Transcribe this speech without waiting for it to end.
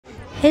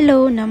Hello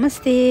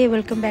नमस्ते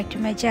welcome back to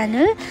my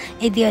channel.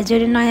 यदि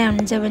हजुर नयाँ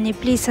हुनुहुन्छ भने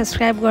प्लिज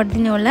सब्सक्राइब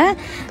गरिदिनु होला।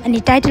 अनि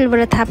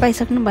टाइटलबाट थाहा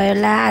पाइसक्नुभयो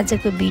होला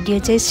आजको भिडियो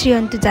चाहिँ श्री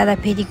अन्तु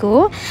जाँदाफेरिको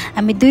हो।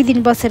 हामी 2 दिन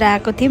बसेर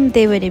आएको थियौँ,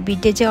 त्यही भएर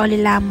भिडियो चाहिँ अलि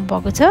लामो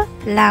भएको छ।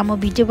 लामो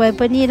भिडियो भए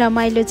पनि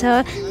रमाइलो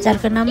छ,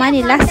 झर्क नमानी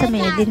लास्टसम्म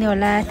हेरिदिनु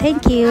होला।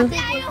 Thank you.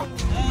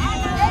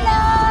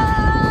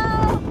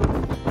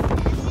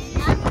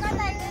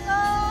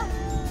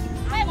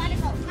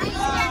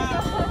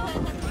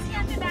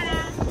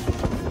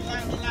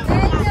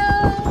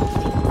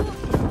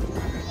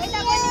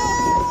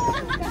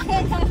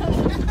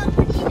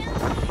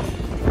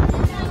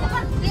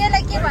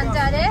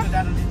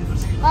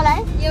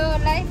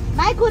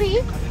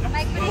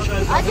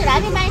 हजुर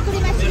हामी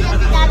माइकुरीमा श्री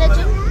अन्तु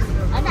जाँदैछौँ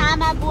होइन।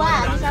 आमा बुवा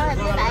हामी सबै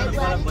भाइ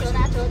बुहारी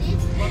छोरा छोरी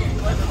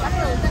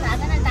कस्तो हुन्छ थाहा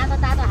छैन। तातो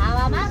तातो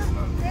हावामा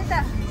त्यही त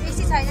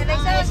एसी छैन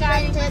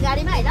रहेछ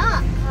गाडीमा होइन।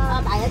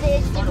 भाइले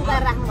एसी चाहिँ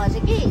लुगाएर राख्नुभएछ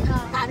कि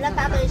हामीलाई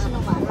तातो एसी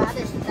नभएर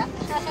राख्दैछ नि त।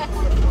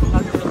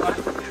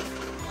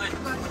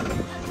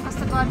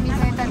 कस्तो गर्मी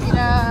छ यतातिर।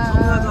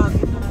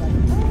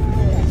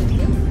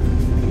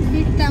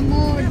 बिट्टा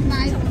मोडमा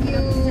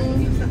आइपुग्यो।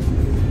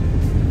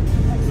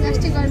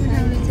 लास्टै गर्मी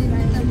ठाउँले चाहिँ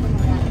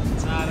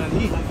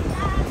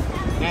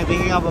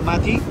यहाँदेखि अब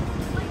माथि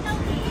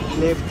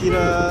लेफ्टतिर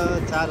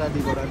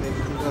चारालीबाट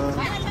लेफ्टतिर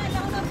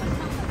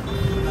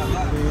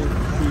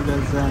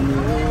जाने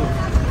हो।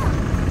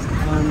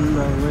 On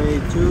the way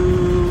to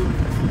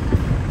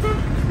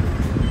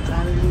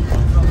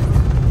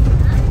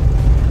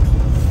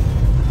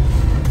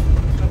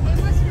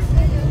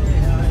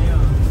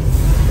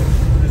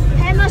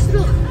famous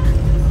रुख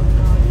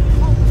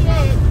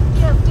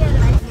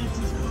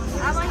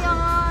अब यो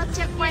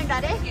चेक पोइन्ट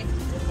अरे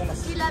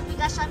जिल्ला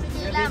विकास समिति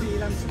इलाम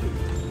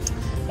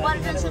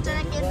पर्यटन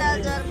सूचना केन्द्र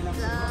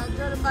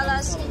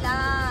जोरकलस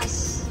इलाम।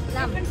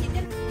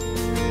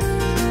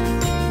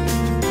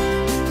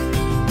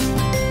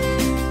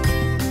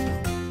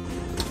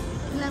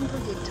 इलामको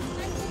गेट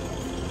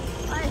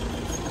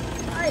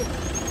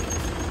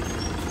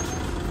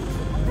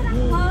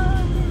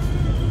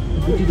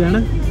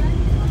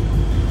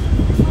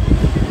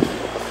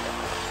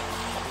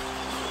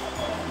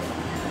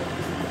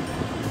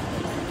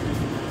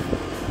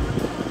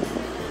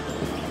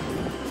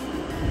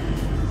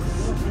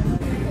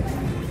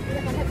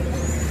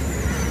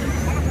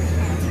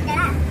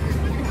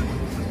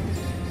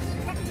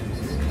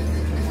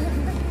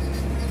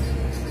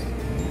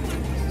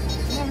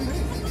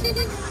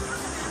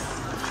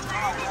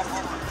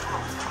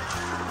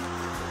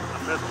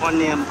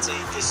कन्याम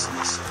चाहिँ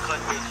डेस्टिनेसन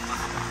कन्याम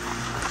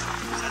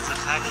खाजा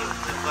खाने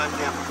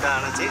कन्याम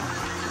डाँडा चाहिँ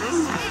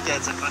त्यहाँ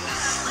छ कन्याम।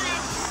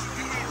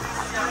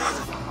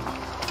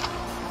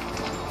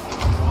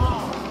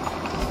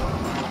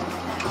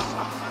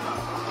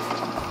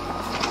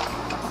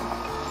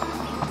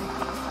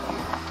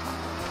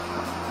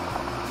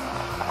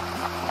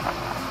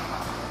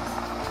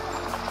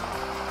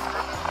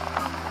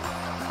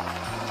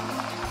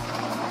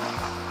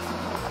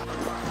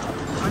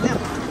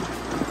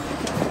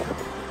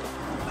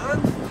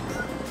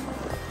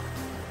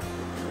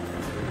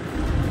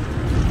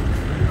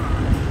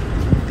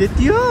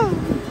 त्यति हो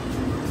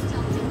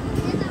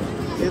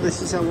यो त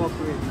सिसा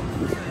वकवे।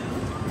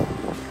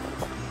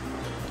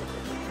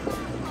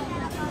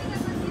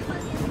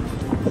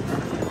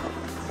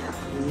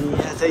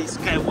 यहाँ चाहिँ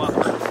स्काई वक।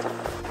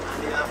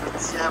 अनि अब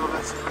चिया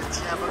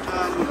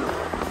बगान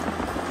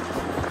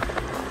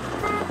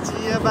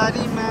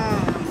चियाबारीमा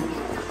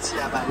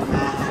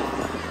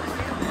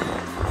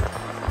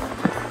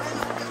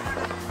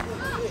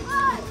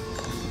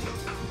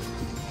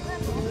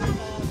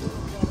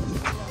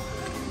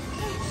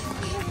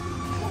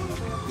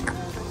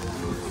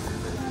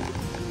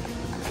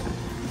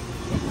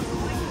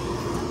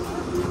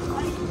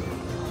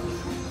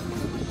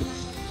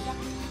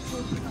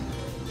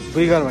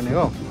बुइगर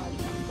भनेको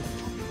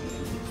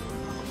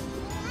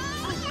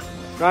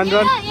रन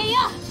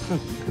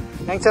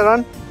थ्याङ्क्स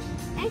रन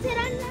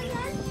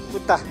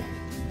कुत्ता।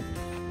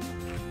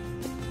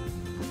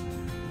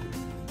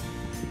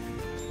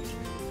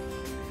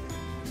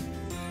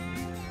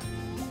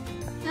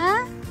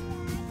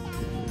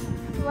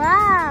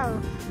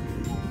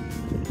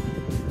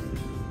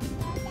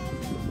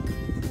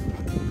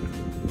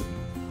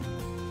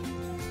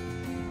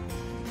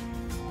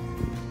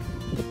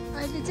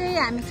 अहिले चाहिँ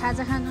हामी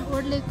खाजा खान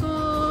ओर्लेको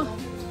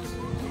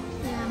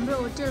हाम्रो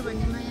होटेल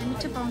भन्नेमा यहाँ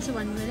मिठो पाउँछ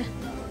भन्नु भएर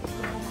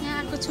यहाँ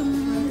आएको छौँ।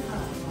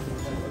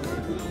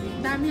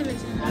 दामी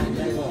रहेछ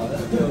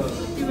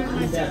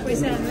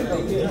पैसा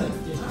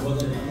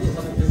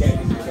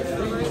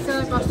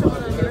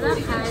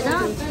कस्टमरहरूले खाएर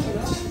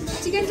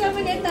चिकन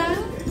चाउमिन यता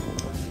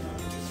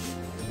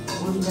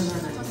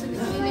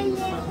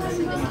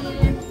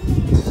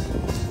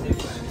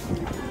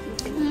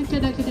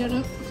केटाकेटीहरू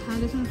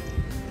खाँदैछ।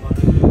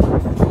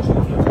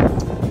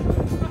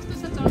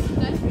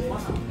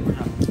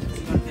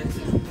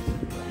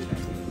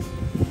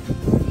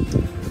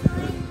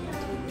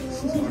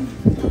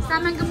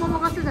 सामानको मोमो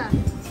कस्तो छ?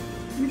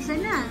 मिठो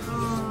छैन?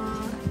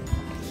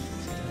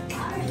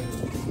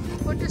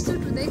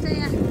 सुट हुँदैछ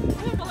यहाँ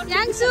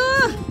याङ्सु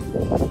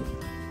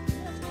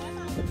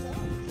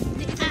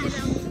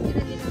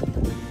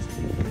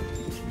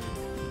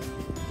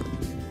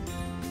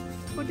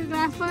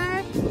फोटोग्राफर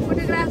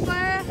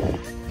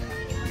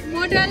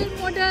मोडल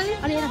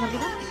अलि हेर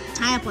फर्केर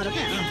छाया पऱ्यो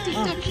क्या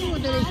टिकटक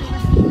हुँदो रहेछ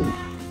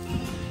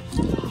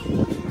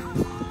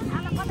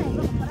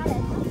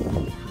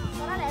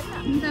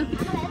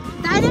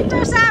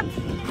डाइरेक्टर साहब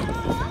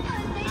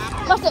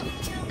कस्तो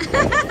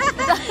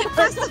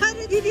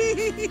अरे दिदी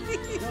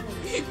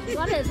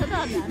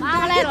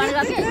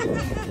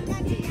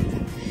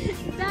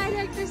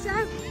डाइरेक्टर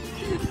साहब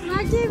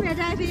माथि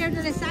भेटायो फेरि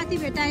एउटाले साथी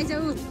भेटाएछ ऊ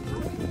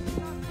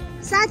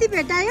साथी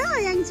भेटायो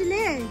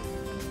याङ्सुले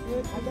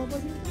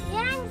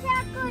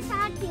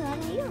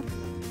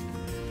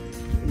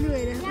लु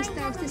हेर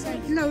उस्ता उस्तै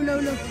साथी लौ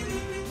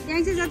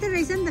याङ्सु जतै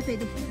रहेछ नि त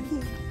फेरि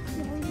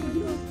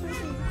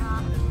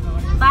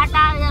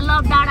बाटा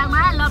लभ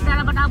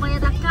डाँडाबाट अब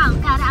यता कहाँ हो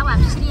कहाँ अब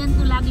हामी श्री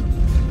अन्तु लागि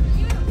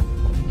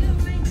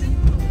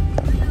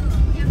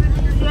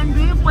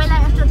पहिला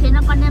यस्तो थिएन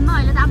कन्याममा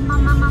अहिले त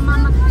आम्मा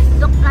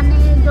दोकाने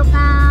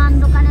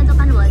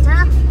भएछ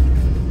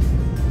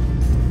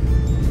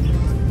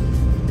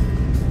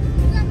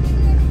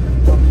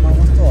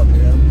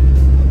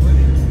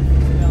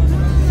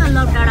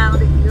लभ डाँडा हो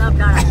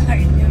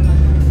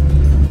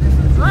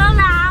ल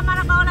आमा र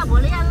बाउलाई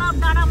भोलि लभ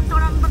डाँडामा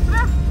चढाउनु पर्छ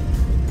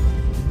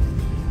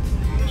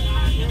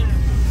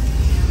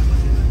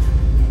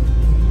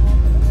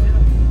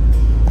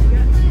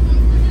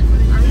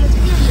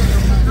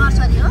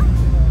नर्सरी हो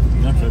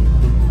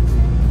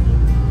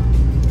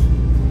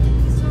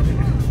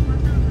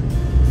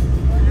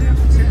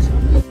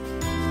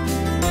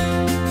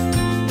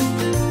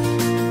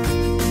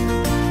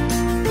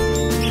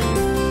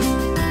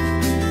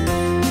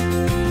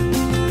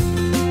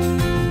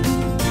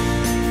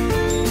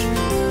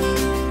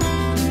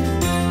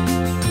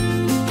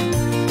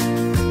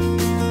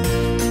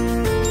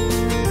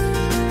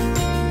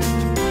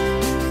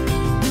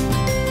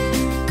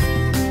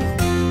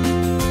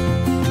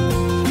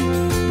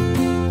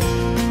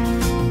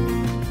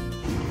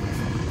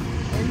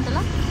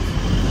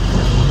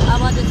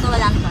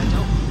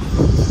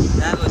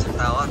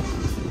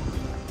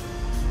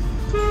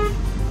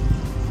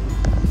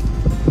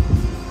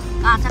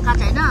काँचा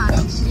होइन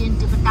श्री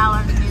अन्तुको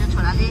टावर मेरो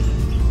छोराले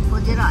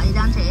खोजेर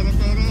हैरान छ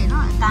हेरेको हेरे होइन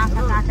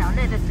काँचा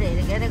भने यता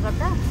हेरेको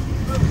गर्दा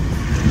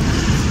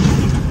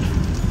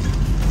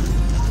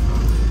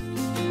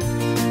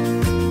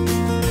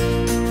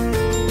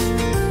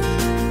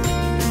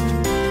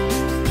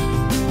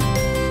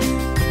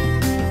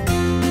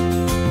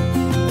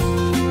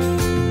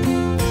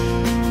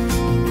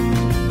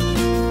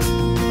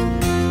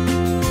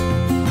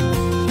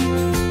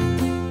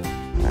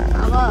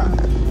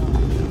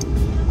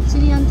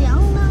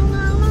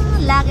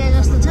लागे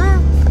जस्तो छ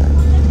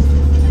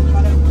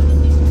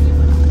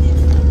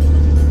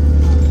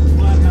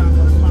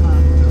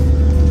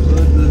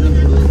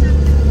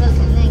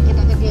खेल्ने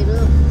केटाकेटीहरू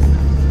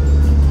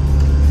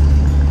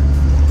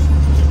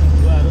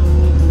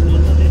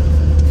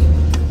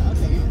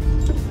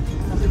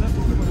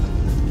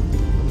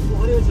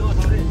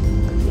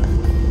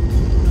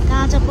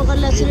काँचा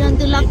पोखरले श्री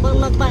अन्तु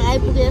लगभग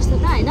आइपुगे जस्तो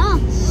त होइन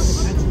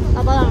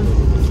अब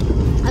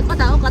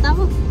कता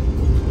हो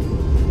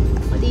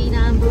कति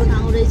राम्रो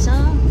ठाउँ रहेछ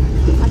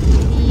कति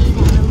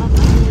नम्बरमा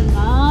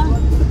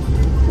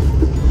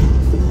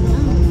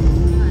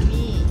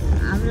हामी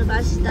हाम्रो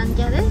वासस्थान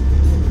के अरे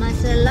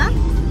मसला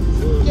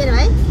के अरे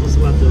भाइ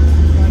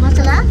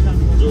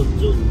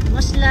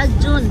मसला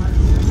जोन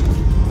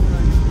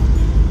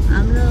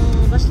हाम्रो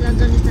मसला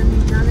जोन स्थान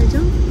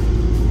जाँदैछौँ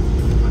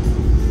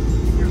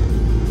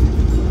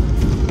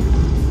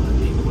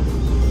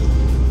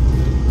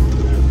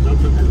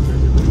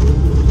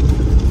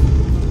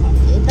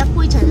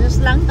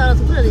लाङ तर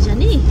थुप्रो रहेछ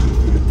नि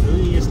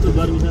यस्तो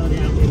गर्मी छ भने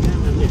आउने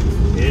कामले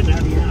हेर्दा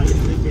नि अलि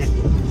प्याक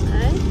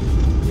है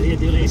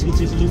त्यसलाई स्कुल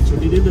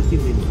छुट्टिदियो नि त 3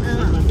 दिन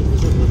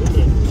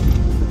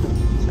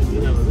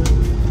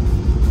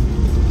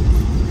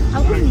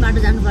अब कुन बाटो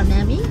जानुपर्ने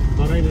हामी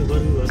तराईमा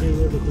गर्मी भने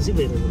यो त खुसी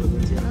भइरहेको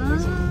मान्छे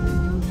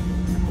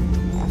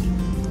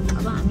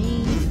अब हामी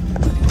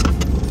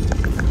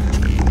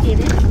के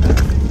अरे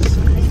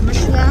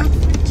मसला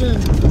जुन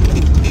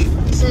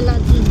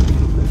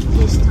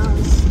गेस्ट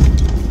हाउस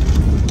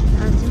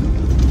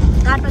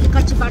बाटो अलिक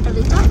कच्ची बाटो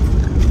रहेछ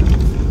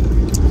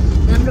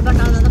राम्रो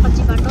बाटो आउँदा त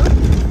कच्ची बाटो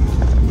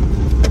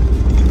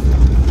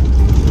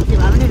त्यो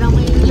भए पनि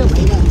रमाइलो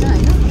भइरहेछ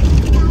होइन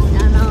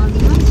जानमा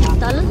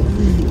शीतल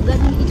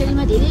गर्मी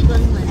इटलीमा धेरै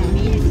गर्मी भएर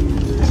हामी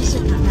चिसो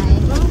खाना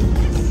आएको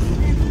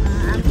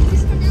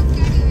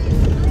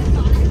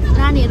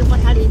नानीहरू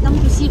पछाडि एकदम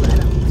खुसी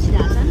भएर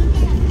बसिरहेछन्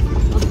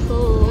कस्तो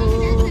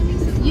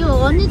यो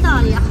हो नि त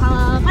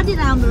कति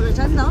राम्रो रहेछ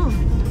नि त हौ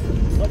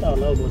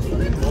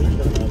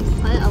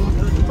अब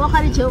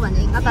पोखरी छेउ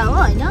भने कता हो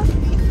होइन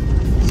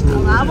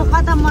अब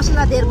कता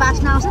मसला धेर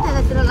बास्न आउँछ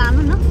त्यतातिर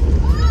लानु न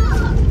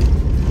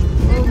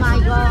ओ माई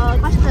गड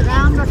कस्तो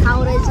राम्रो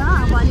ठाउँ रहेछ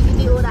अब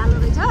अलिकति ओह्रालो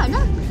रहेछ होइन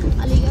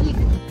अलिक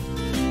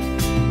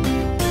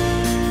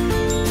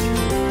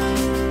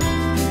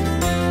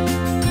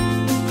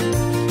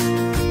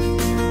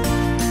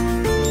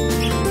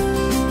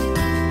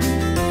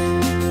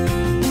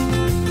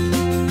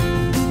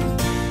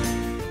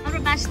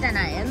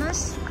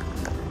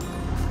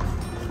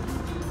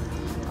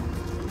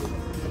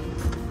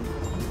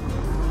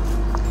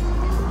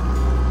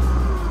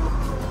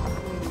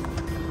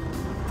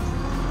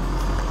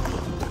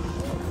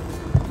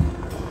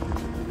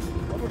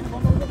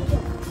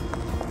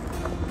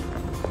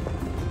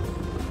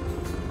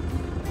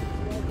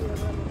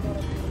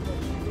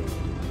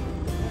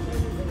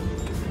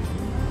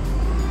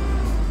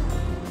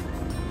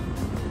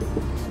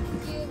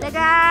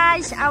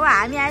गाइस अब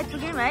हामी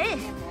आइपुग्यौँ है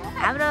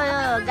हाम्रो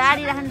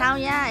गाडी राख्ने ठाउँ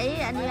यहाँ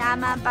है अनि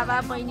आमा बाबा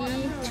बहिनी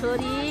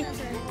छोरी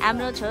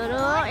हाम्रो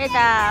छोरो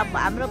यता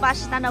हाम्रो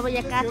वासस्थान अब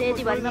यहाँ काँचे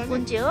यतिभरिमा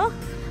कुन्चे हो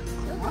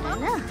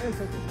होइन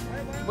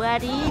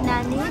बुहारी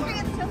नानी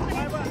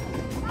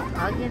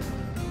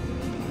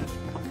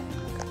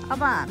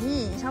अब हामी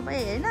सबै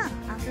होइन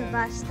आफ्नो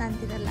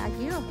वासस्थानतिर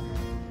लाग्यो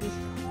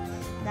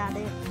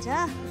जाँदै हुन्छ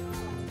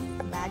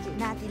बाजे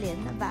नातिले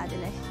हेर्न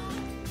बाजेलाई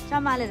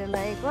सम्हालेर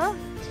लगेको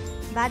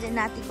बाजे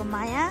नातिको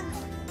माया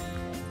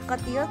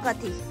कति हो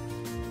कति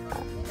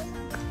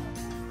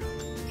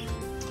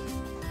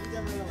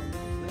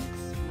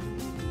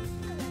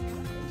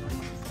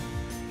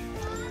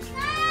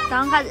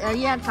टङ्का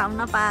यहाँ ठाउँ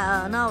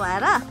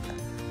नभएर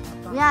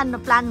यहाँ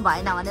प्लान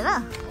भएन भनेर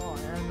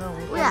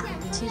उया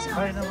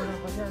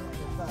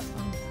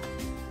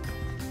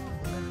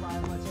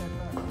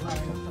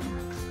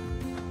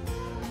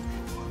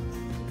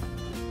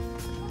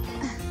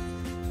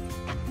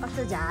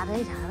कस्तो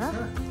झारै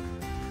झार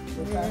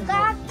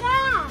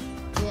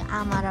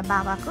आमा र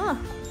बाबाको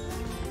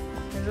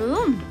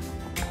रुम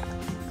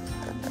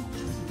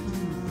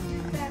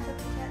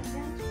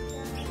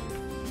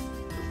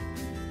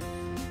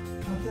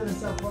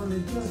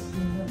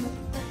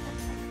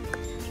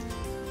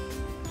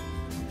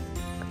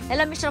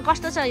हेलो मिस्टर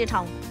कस्तो छ यो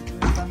ठाउँ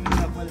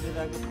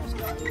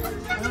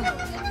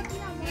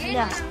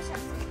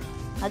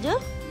हजुर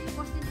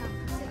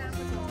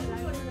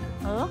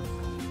हो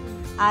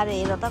आरे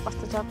हेर त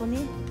कस्तो छ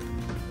कुनी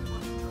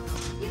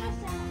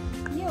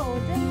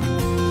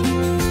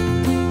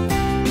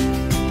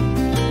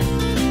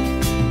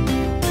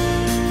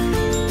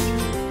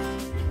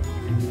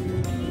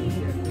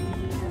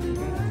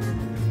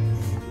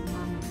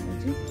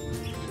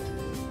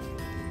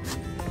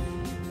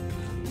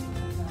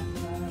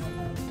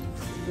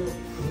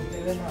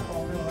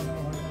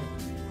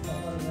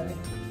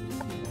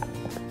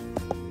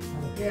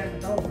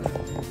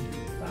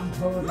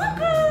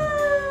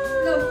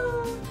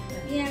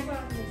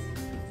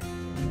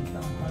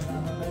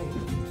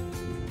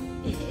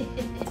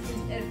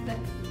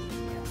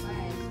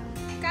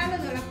कालो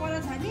झोला पर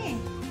छ नि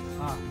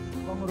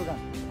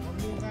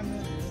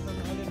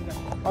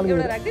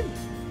एउटा राख्दिउँ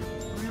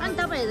अनि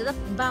तपाईँ हेरेर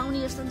बाहुनी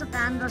यस्तो हुन्छ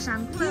कान र सान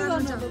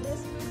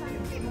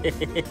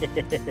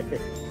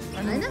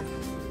होइन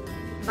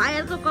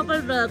भाइहरूको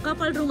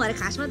कपाल रुमहरू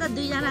खासमा त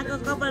दुईजनाको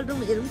कपाल रुम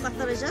हेरौँ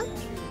कस्तो रहेछ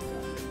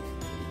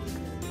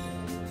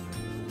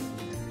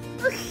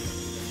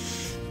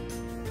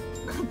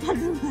कपाल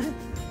रुमहरू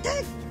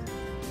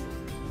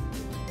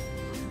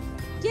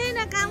केही न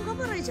कामको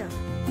पो रहेछ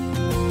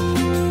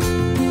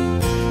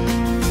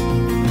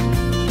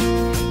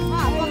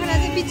पकडा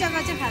चाहिँ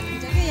बिचमा चाहिँ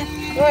खानुहुन्छ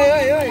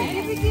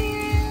कि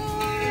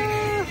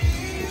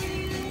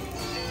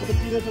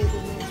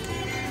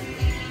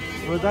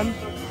रोजन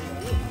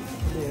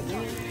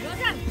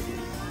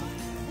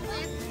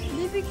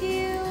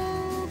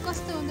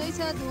कस्तो हुँदैछ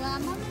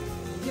धुवामा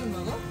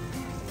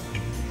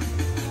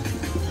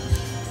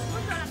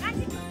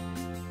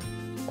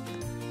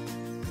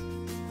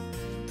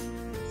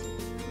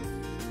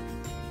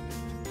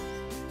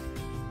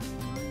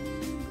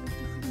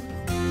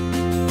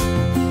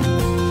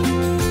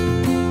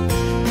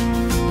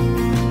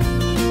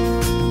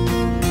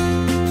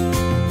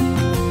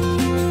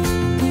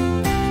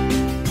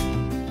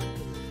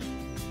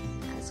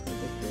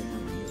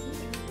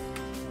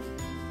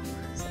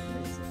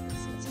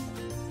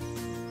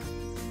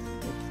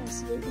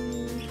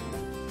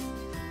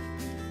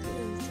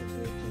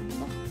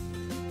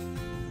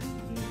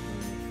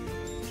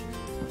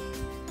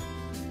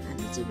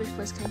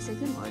ब्रेकफास्ट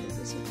खाइसक्यौँ अरू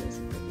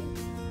चाहिँ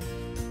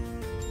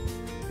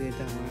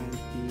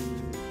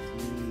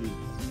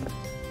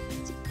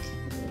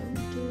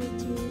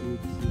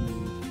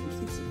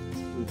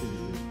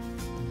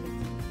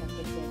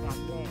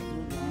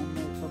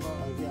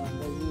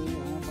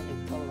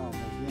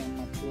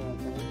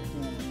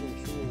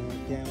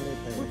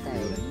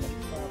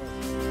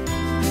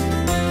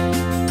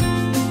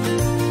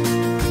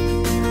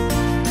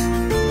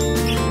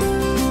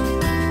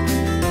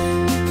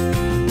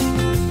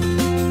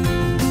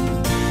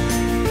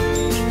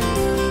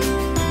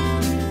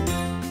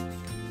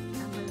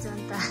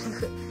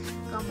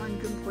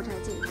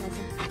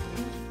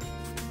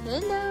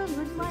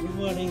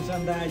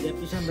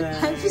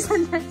Happy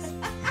sunrise.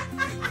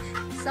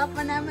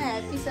 सपनामा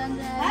ह्याप्पी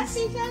सनराइज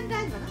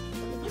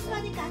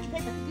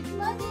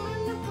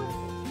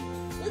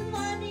गुड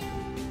मर्निङ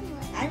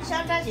हामी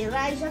सनराइज हेरेर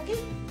आइसक्यौँ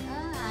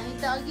हामी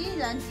त अघि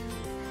झन्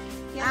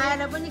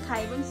आएर पनि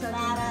खाइ पनि सक्छ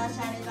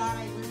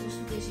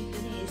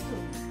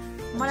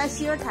मलाई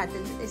स्योर थाहा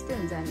थियो यस्तै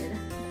हुन्छ भनेर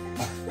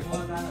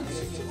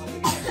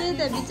त्यही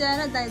त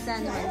बिचरा दाइ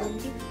जाने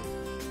भइदिन्थ्यो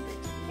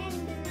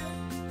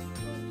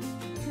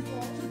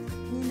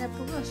निन्दा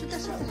पुग्यो सुत्दा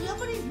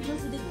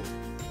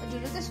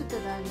ढिलो त सुत्यो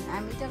त अनि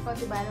हामी त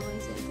कति 12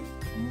 बजिसक्यो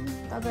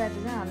तपाईँहरू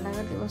चाहिँ हल्ला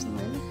गर्दै बस्नु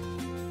भएन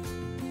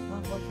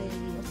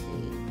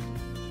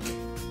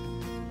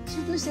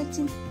सुत्नु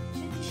सक्छन्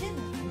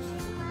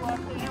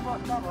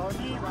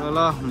ल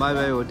बाई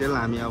बाई होटेल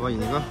हामी अब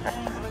हिँडेको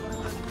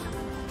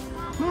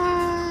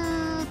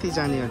कति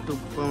जाने हो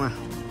टुप्पोमा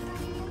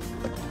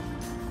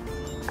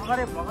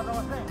अगाडि भगत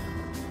बस्ने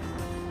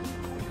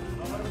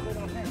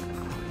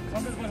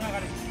कम्प्लिट बस्न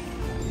अगाडि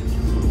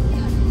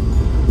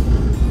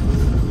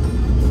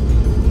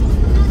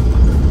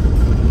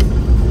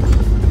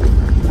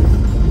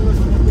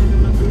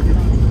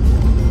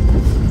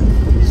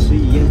श्री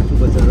यान्तु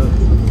बजार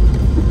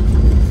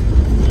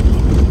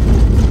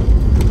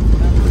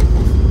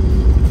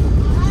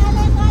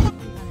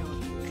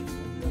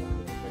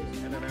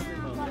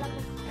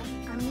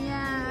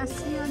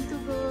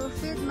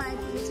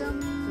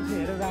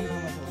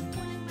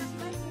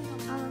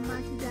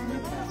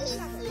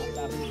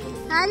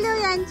हेलो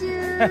यान्जु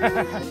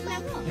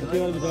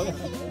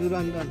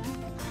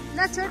ल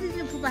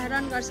छोडिदिनु फुपा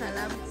रन गर्छ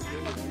होला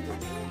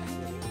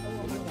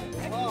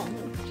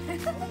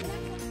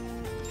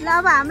ल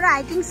अब हाम्रो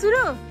हाइकिङ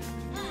सुरु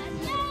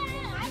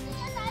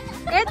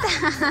यता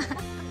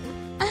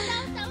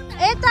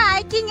यता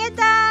हाइकिङ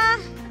यता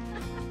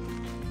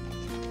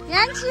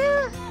यान्जु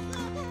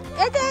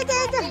यता यता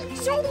यता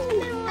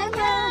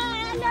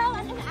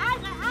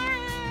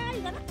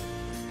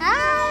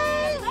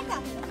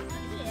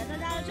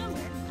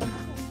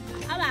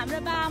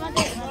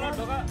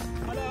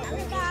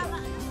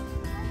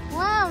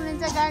उहाँ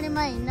हुनुहुन्छ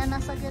गाडीमा हिँड्न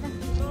नसकेर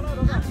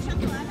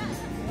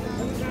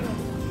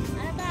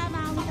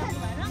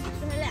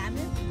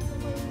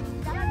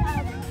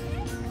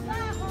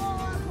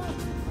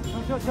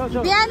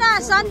बिहान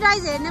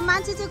सनराइज हेर्ने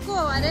मान्छे चाहिँ को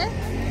हो अरे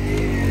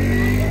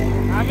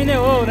हामी नै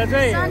हो हुन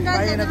चाहिँ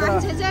सनराइज हेर्ने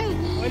मान्छे चाहिँ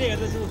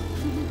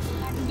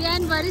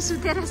बिहानभरि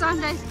सुतेर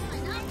सनराइज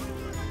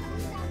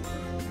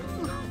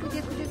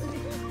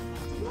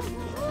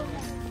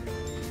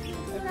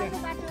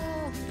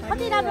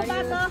कति राम्रो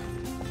बाटो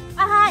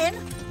आहा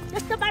हेर्नु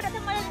यस्तो बाटो त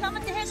मैले सम्म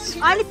देखेको छु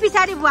अलिक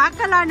पछाडि भुवाक्क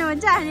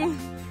लानुहुन्छ अनि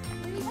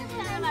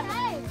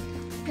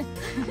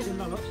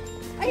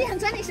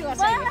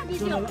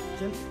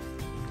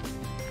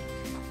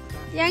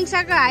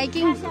याङसाको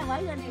हाइकिङ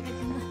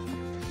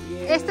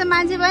यस्तो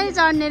मान्छे पनि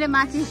चढ्ने रे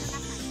माथि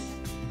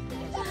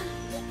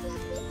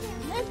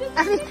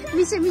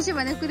मिसो मिसो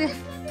भनेर कुरे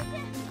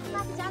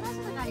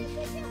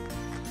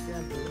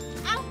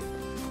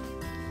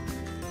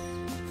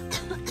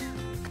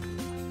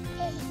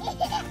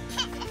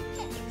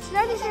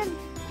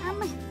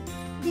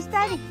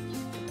बिस्तारी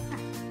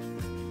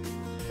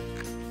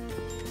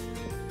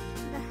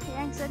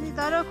याङ्स नि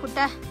दह्रो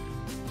खुट्टा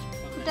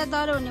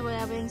दह्रो हुने भयो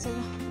अब याङ्सको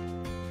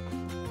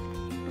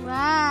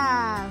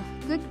वाउ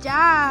गुड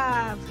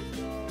जब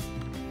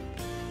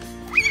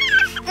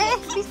ए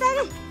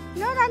बिस्तारी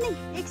नो रनिङ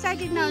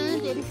एक्साइटेड नहुनु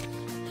धेरै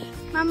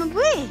मामा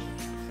बुई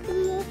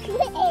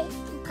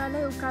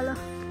उकालो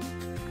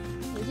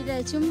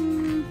हेरिरहेछौँ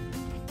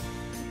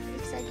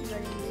एक्साइटेड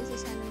गरेर हिँड्दैछ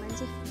सानो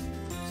मान्छे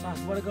सास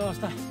बढेको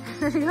अवस्था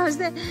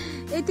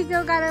यतिको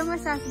कारणमा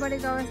सास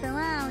बढेको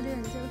अवस्थामा आउँदै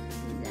हुन्छ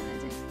तिनजना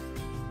चाहिँ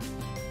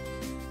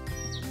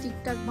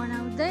टिकटक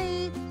बनाउँदै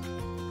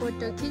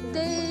फोटो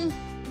खिच्दै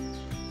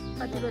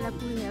कति बेला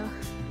पुग्ने हो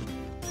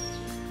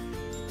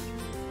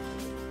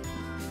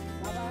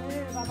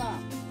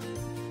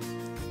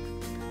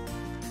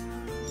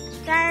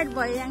टायर्ड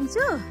भयो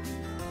याङ्छु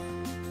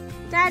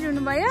टायर्ड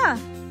हुनुभयो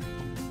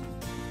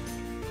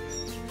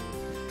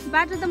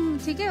बाटो त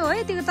ठिकै हो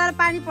यतिको तर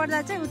पानी पर्दा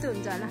चाहिँ उतो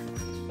हुन्छ होला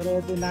तर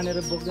त्यो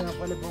नानीहरू बोक्दैन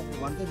पहिले बोक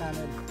भन्थ्यो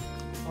नानीहरू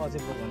अझै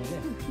बोक भने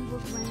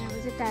बोक भने अब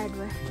चाहिँ टायर्ड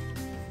भयो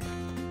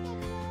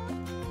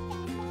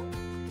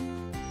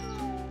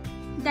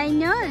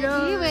डाइनो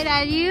where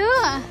are you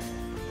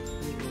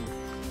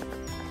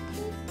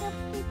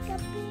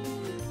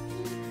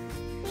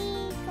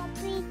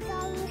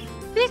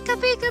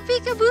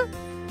peekaboo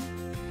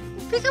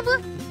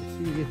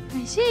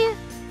I see you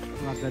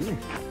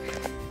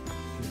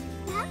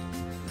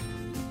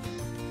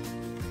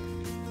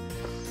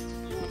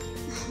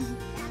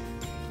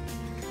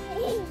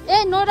A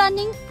no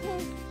running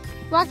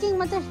walking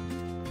मात्रै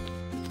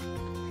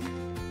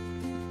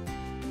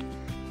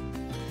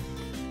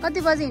कति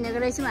बजी हिँडेको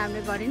रहेछौँ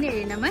हामीले घरि नै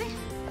हेरेनौँ है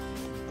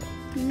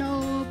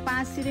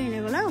 9:05 तिर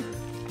हिँडेको ल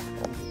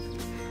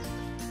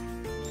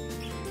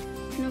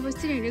 9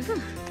 बजीतिर हिँडेको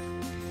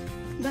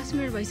 10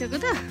 मिनट भइसक्यो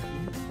त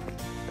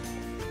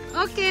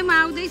ओके म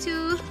आउँदैछु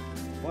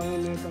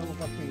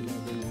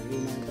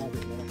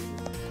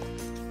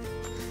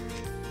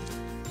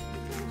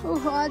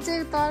ओह अझै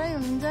तरै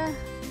हुन्छ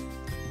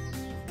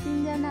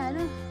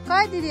तीनजनाहरू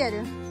कहाँ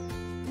दिदीहरू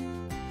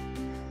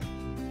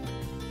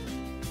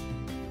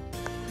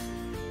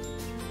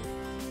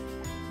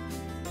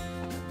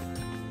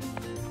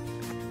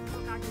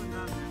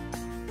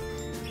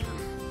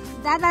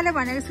दादाले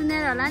भनेको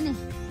सुनेर होला नि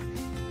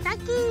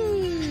काकी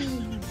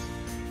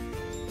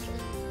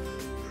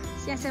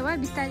स्यासे भयो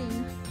बिस्तारै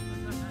हिँड्नु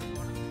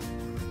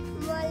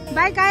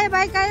बाइक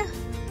आयो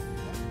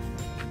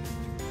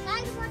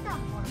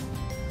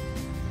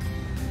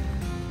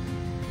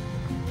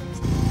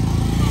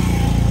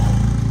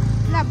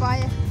ल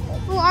भयो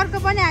ऊ अर्को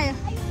पनि आयो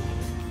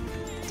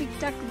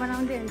टिकटक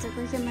बनाउँदै हुन्छ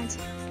कोही कोही मान्छे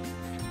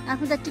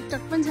आफू त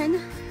टिकटक पनि छैन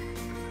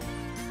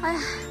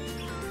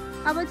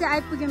अब चाहिँ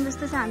आइपुग्यौँ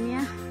जस्तो छ हामी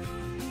यहाँ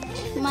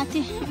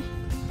माथि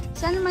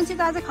सानो मान्छे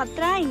त अझ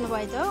खतरा हिँड्नु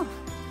भयो त हौ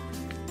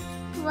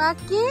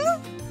वाकिङ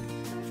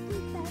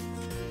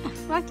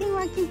वाकिङ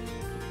वाकिङ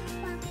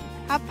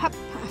हप हप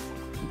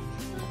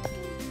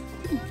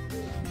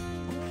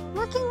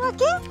वाकिङ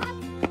वाकिङ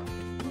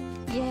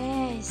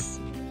यस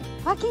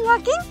वाकिङ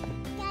वाकिङ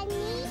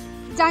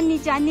जानी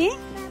जानी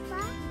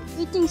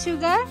इटिङ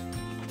सुगर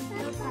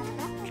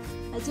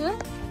हजुर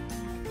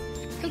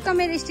एकदम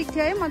मेरो स्टिक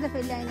थियो है म त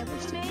फेरि ल्याइन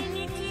पर्छ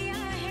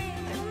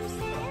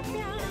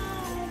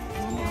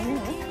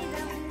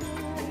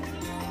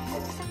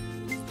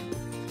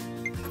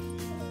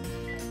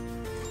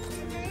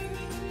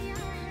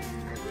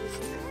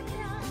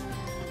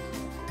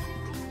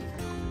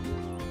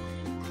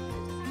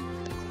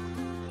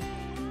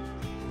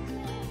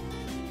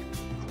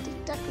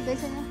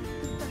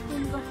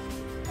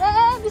ए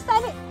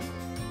बिस्तारै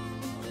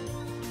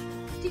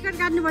टिकट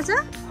काट्नुपर्छ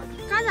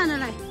कहाँ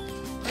जानलाई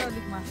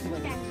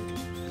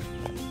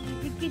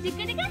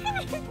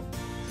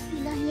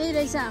ल यही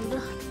रहेछ हाम्रो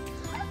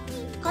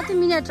कति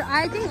मिनट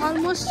आई थिङ्क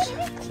अलमोस्ट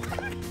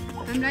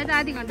हामीलाई त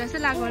आधी घन्टा जस्तो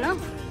लाग्यो होला हौ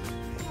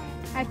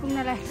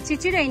आइपुग्नलाई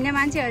छिटो हिँड्ने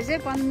मान्छेहरू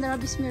चाहिँ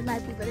 15-20 मिनटमा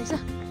आइपुग्दो रहेछ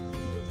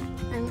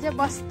हामी चाहिँ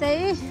बस्दै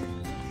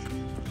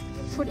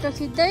फोटो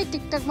खिच्दै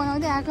टिकटक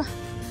बनाउँदै आएको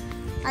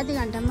आधी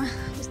घन्टामा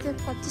त्यस्तै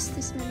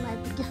 25-30 मिनटमा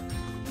आइपुग्यो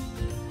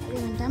आधी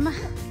घन्टामा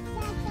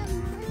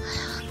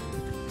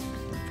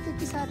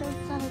त्यति साह्रो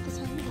त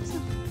छैन रहेछ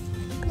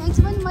यहाँ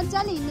चाहिँ पनि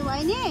मजाले हिँड्नु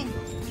भयो नि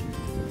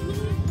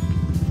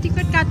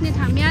टिकट काट्ने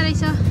ठाउँ यहाँ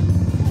रहेछ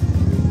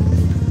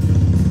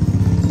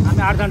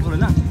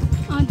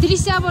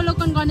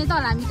दृश्यावलोकन गर्ने त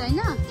होला हामी त होइन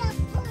यहाँ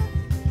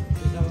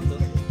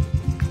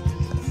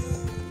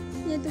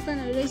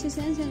दोकानहरू रहेछ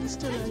सानो सानो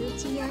स्टलहरू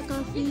चिया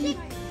कफी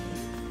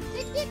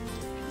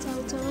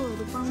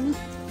चाउचाउहरू पाउने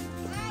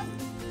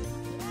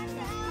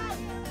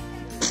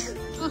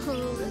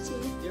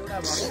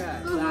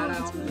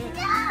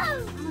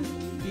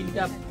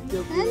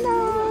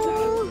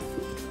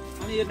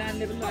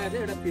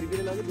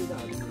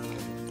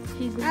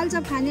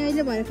आलुचप खाने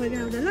अहिले भरे फर्केर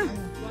आउँदा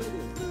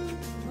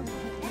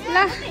ल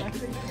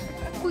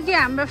पुग्यो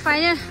हाम्रो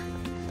फाइनल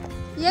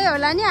यही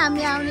होला नि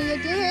हामी आउने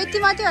यति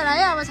मात्रै होला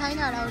है अब छैन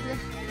होला होटल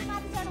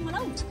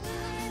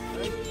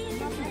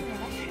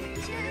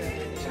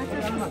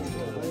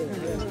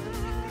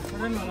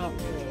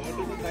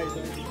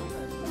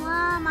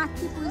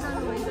माथि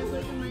पुगिसक्नु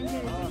भइसकेको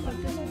मान्छेहरू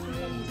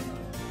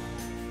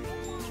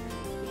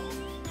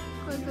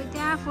कोही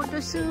त्यहाँ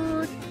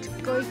फोटोसुट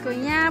कोही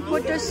यहाँ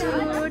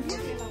फोटोसुट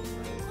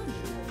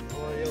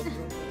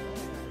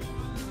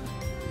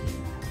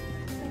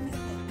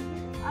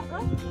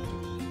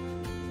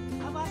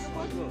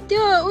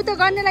त्यो उतो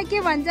गर्नेलाई के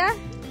भन्छ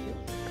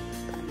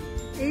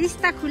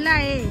रिस्ता खुला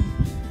है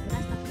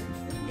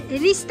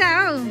रिस्ता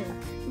हो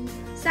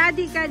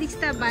शादी का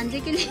रिस्ता भान्जे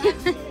के लिए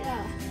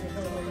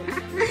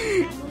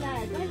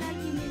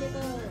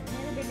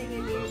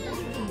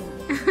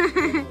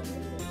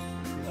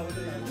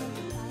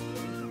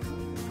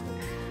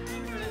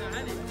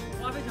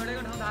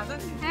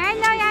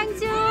हेलो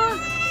यान्चु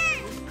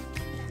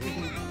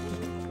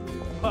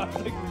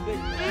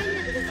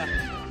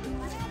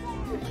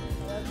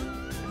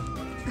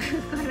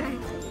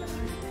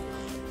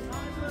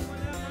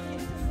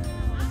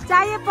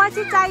चाहियो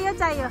पछि चाहियो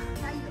चाहियो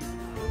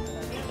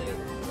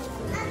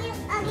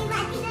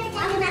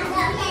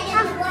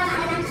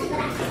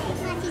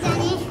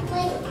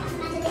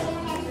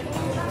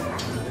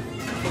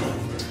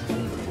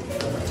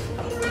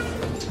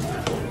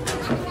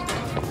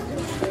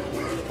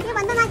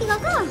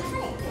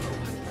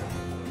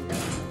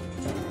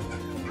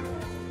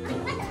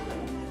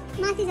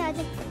माथि छ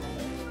अझै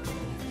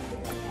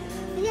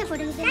यहाँ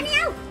फोटो खिच्दै नानी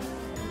आऊ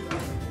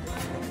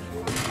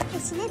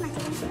यसले माथि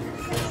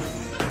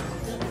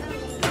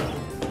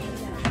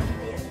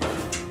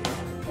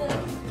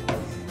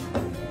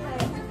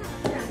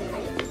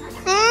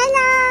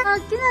हेलो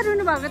किन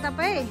रुनु भएको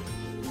तपाईँ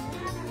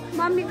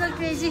मम्मीको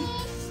क्रेजी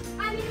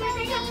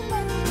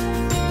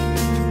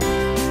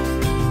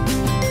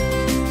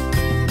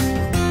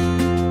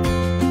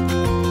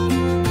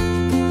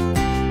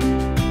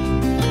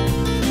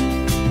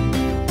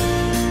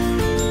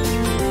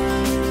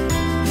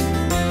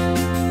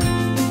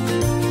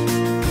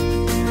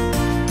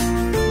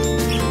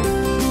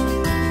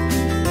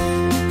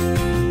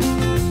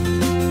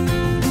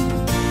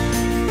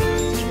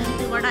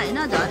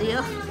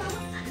झरियो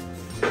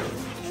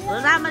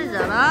राम्ररी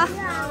झर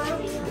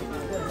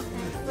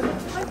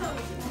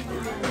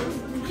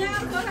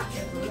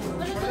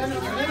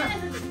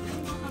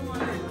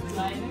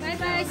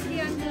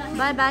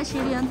बाई बाई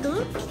श्री अन्तु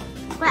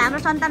खोइ हाम्रो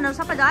सन्तानहरू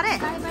सबै झरे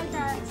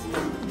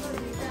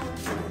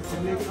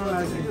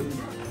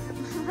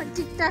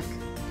टिकटक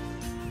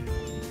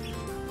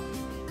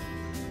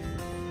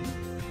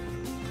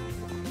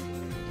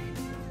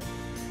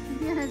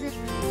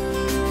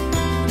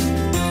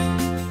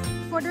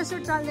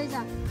फोटोसुट चल्दैछ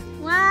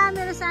उहाँ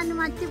मेरो सानो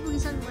माथि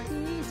पुगिसक्नु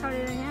भयो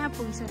चढेर यहाँ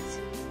पुगिसक्छ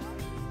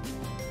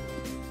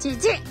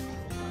चिची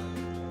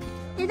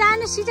यता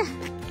आउनु सिधा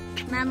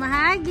मामा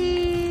हागी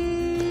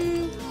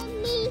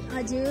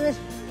हजुर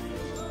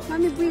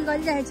मम्मी पुल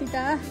गरिरहेको छु त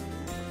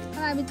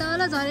हामी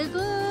तल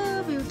झरेको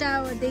भ्यू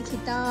टावरदेखि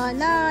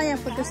तल यहाँ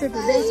फोटोसुट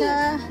हुँदैछ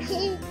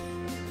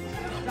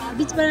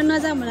बिचबाट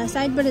नजाऊँ होला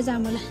साइडबाट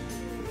जाऊँ होला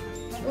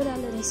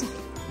ओह्रालो रहेछ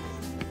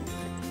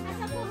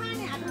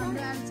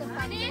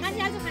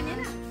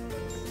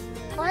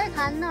खै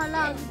खान्न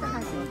होला अघि त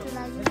खासै मिठो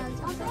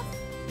लागिहाल्छ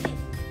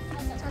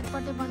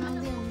चटपटे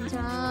बनाउँदै हुन्छ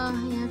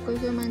यहाँ कोही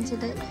कोही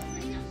मान्छेलाई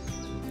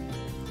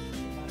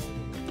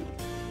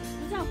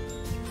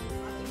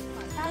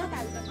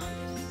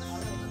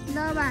ल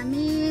अब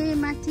हामी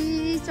माथि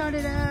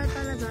चढेर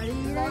तल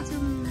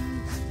झरिरहेछौँ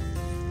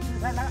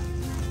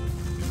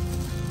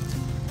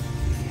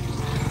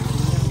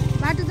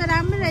बाटो त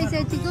राम्रो रहेछ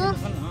यतिको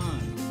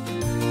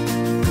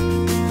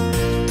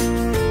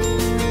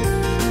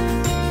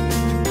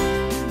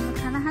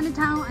खाना खाने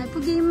ठाउँ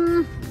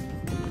आइपुग्यौँ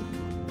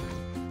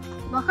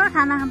भर्खर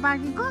खाना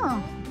पाकेको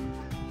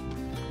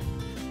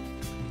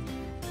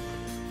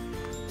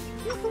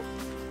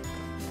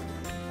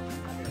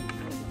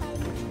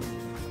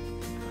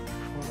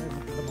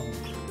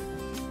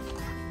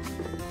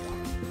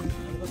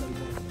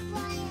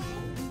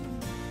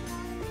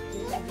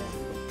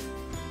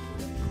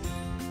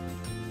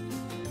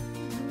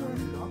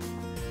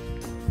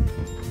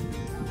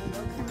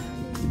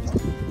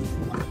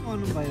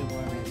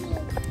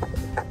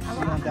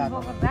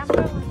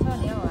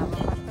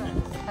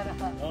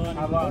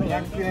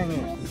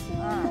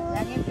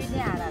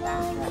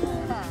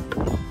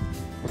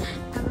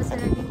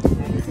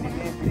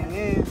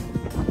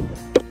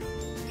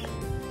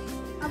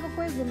अब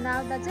कोही घुम्न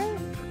आउँदा चाहिँ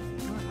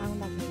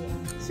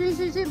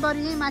सुई बरु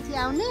यहीँ माथि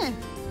आउने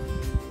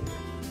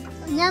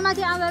यहाँ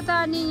माथि आउँदा त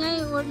अनि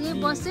यहीँ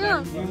बस्यो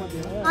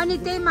अनि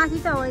त्यही माथि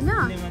त होइन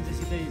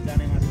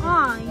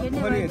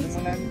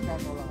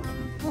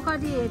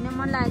पोखरी हेर्ने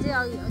मन लाग्यो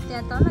चाहिँ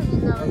त्यहाँ तल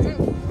यहाँ चाहिँ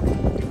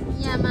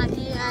यहाँ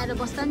माथि आएर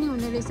बस्दा नि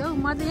हुने रहेछ हौ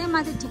म त यहीँ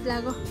माथि ठिक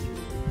लाग्यो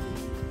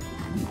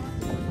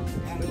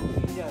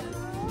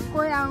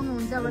कोही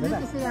आउनुहुन्छ भने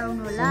त्यसरी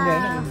आउनु होला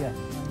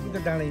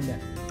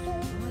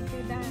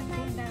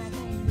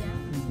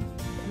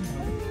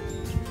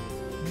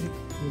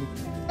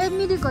ए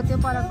मिरिक हो त्यो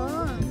परको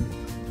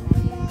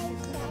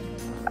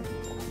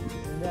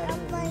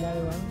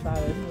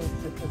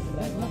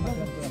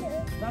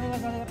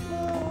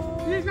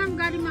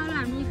गाडीमा होला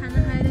हामी खाना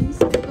खाएर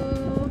निस्केको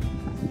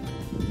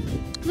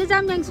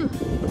जाम ल्याङ्छु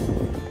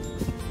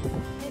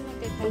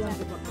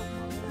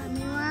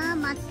हामी उहाँ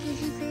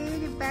माथिदेखि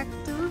फेरि ब्याक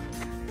टु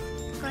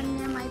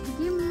कन्यामा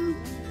आइपुग्यौँ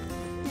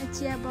यहाँ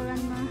चिया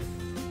बगानमा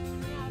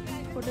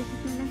फोटो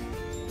खिच्नुलाई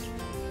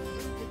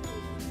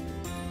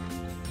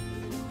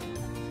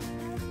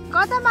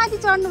कता माथि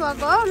चढ्नु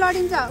भएको हो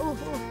लडिन्छ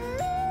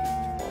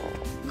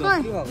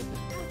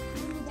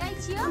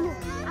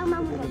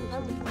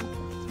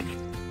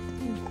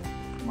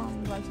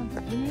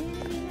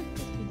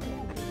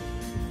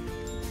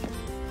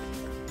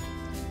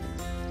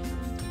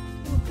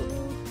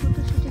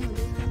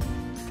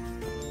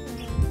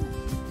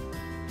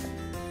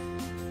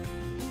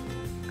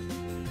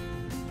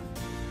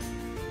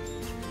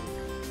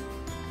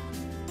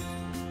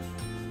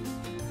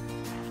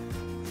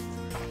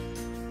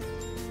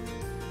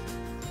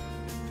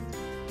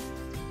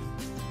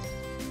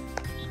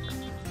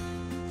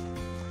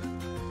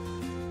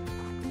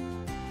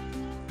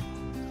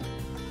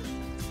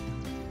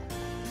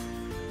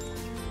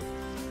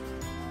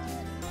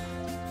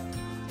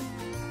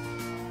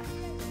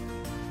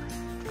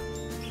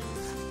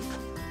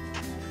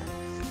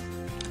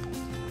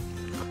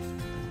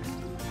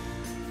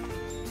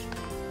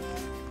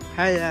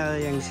Hello,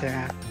 young sir.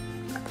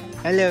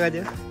 Hello,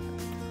 Raju.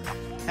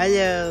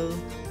 Hello.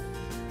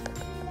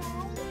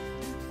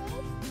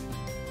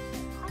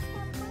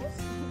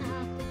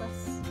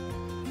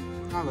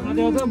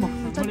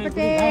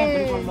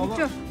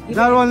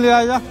 जालवन ले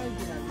आइज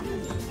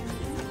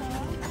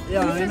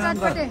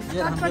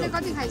चटपटे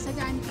कति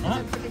खाइसक्यो अनि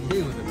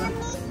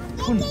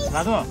कुन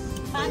रातो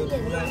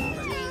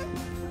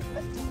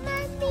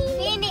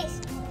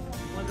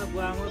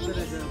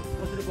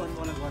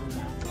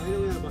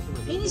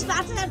फिनिश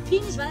भएको छ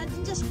फिनिश भएर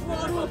दिन्छ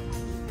अरू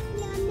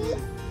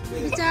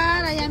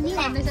बिचारा यामी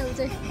भन्दैछ उ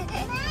चाहिँ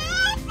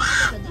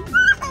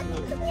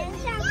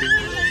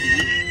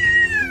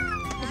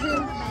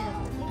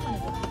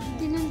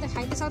दिनु नि त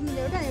खाइ त सक्नु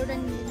एउटा एउटा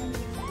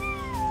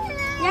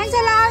याङ्छ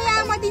ल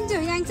यहाँ म दिन्छु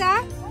याङ्छ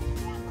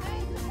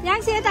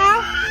याङ्छ यता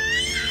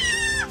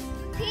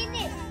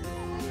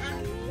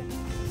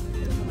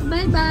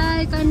बाई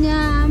बाई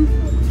कन्या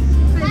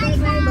बाई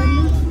बाई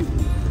भन्नु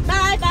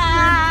बाई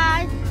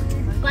बाई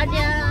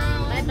कन्या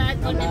बाई बाई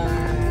कन्या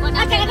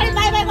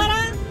बाई बाई गर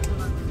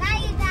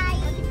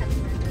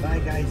Bye,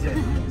 guys.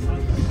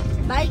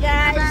 बाई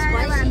गाइस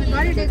हामी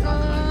गरिदिएको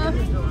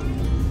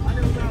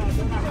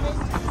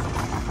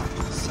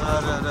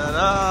सररर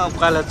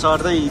उकालो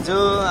चढ्दै हिजो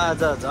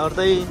आज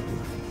झर्दै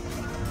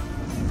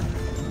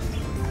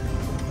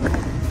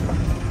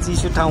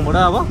चिसो ठाउँबाट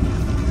अब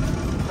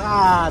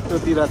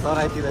तातोतिर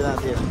तराईतिर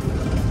जान्थ्यो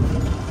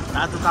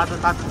तातो तातो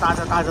तातो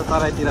ताजा ताजा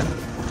तराईतिर